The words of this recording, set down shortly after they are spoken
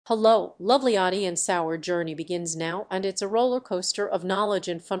Hello, lovely audience. Our journey begins now, and it's a roller coaster of knowledge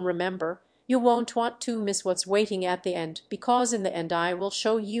and fun. Remember, you won't want to miss what's waiting at the end, because in the end I will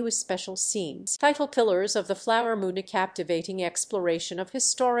show you a special scene. Title Killers of the Flower Moon, a captivating exploration of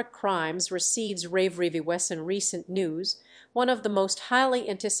historic crimes, receives rave reviews in recent news, one of the most highly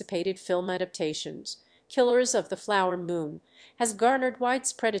anticipated film adaptations. Killers of the Flower Moon has garnered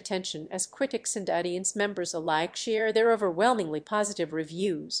widespread attention as critics and audience members alike share their overwhelmingly positive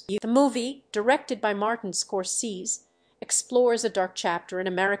reviews. The movie, directed by Martin Scorsese, explores a dark chapter in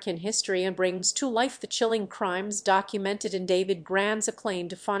American history and brings to life the chilling crimes documented in David Grant's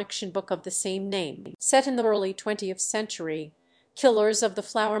acclaimed fiction book of the same name. Set in the early 20th century, Killers of the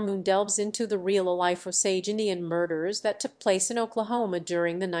Flower Moon delves into the real-life Osage Indian murders that took place in Oklahoma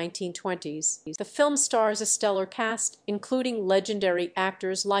during the 1920s. The film stars a stellar cast, including legendary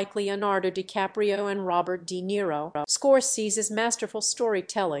actors like Leonardo DiCaprio and Robert De Niro. Scorsese's masterful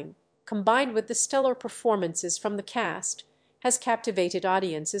storytelling, combined with the stellar performances from the cast, has captivated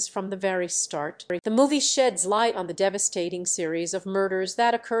audiences from the very start. The movie sheds light on the devastating series of murders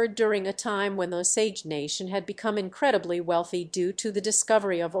that occurred during a time when the Osage Nation had become incredibly wealthy due to the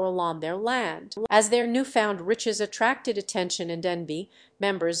discovery of oil on their land. As their newfound riches attracted attention and envy,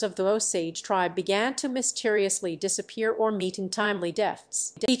 members of the Osage tribe began to mysteriously disappear or meet untimely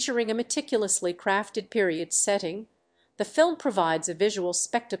deaths. Featuring a meticulously crafted period setting, the film provides a visual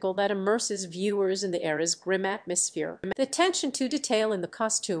spectacle that immerses viewers in the era's grim atmosphere. The attention to detail in the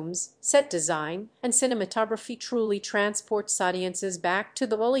costumes, set design, and cinematography truly transports audiences back to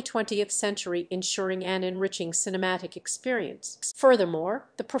the early 20th century, ensuring an enriching cinematic experience. Furthermore,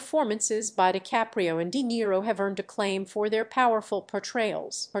 the performances by DiCaprio and De Niro have earned acclaim for their powerful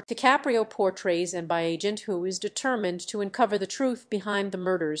portrayals. DiCaprio portrays an agent who is determined to uncover the truth behind the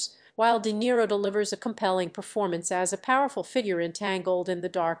murders, while De Niro delivers a compelling performance as a powerful figure entangled in the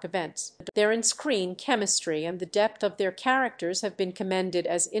dark events. Their on-screen chemistry and the depth of their characters have been commended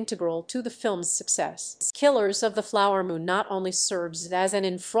as integral to the film's success. Killers of the Flower Moon not only serves as an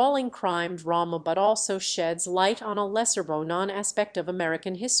enthralling crime drama but also sheds light on a lesser-known aspect of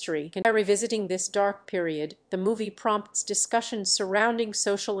American history. By revisiting this dark period, the movie prompts discussions surrounding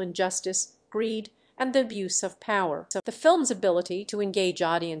social injustice, greed, and the abuse of power. The film's ability to engage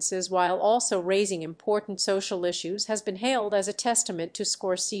audiences while also raising important social issues has been hailed as a testament to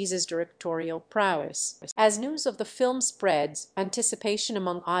Scorsese's directorial prowess. As news of the film spreads, anticipation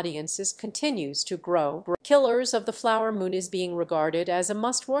among audiences continues to grow. Killers of the Flower Moon is being regarded as a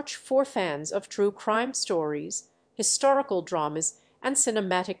must-watch for fans of true crime stories, historical dramas, and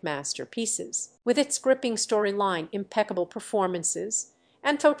cinematic masterpieces. With its gripping storyline, impeccable performances,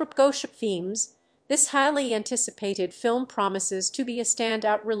 and topographic themes, this highly anticipated film promises to be a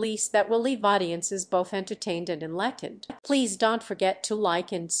standout release that will leave audiences both entertained and enlightened. Please don't forget to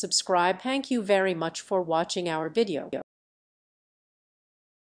like and subscribe. Thank you very much for watching our video.